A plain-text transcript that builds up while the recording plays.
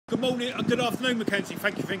Good morning and good afternoon, Mackenzie.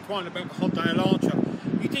 Thank you for inquiring about the Hyundai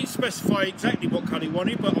Elantra. You didn't specify exactly what colour you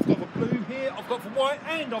wanted, but I've got the blue here, I've got the white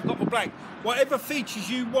and I've got the black. Whatever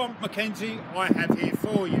features you want, Mackenzie, I have here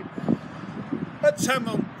for you. At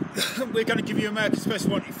Tameron, we're going to give you America's best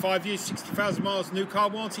warranty: 5 years, 60,000 miles new car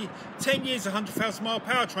warranty, 10 years, 100,000 mile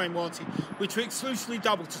powertrain warranty, which we exclusively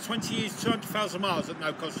double to 20 years, 200,000 miles at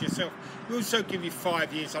no cost to yourself. We also give you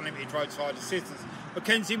 5 years unlimited roadside assistance.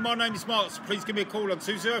 Mackenzie, my name is Mark, so please give me a call on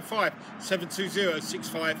 205 720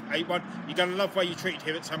 6581. You're going to love the way you're treated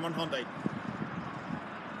here at Tameron Hyundai.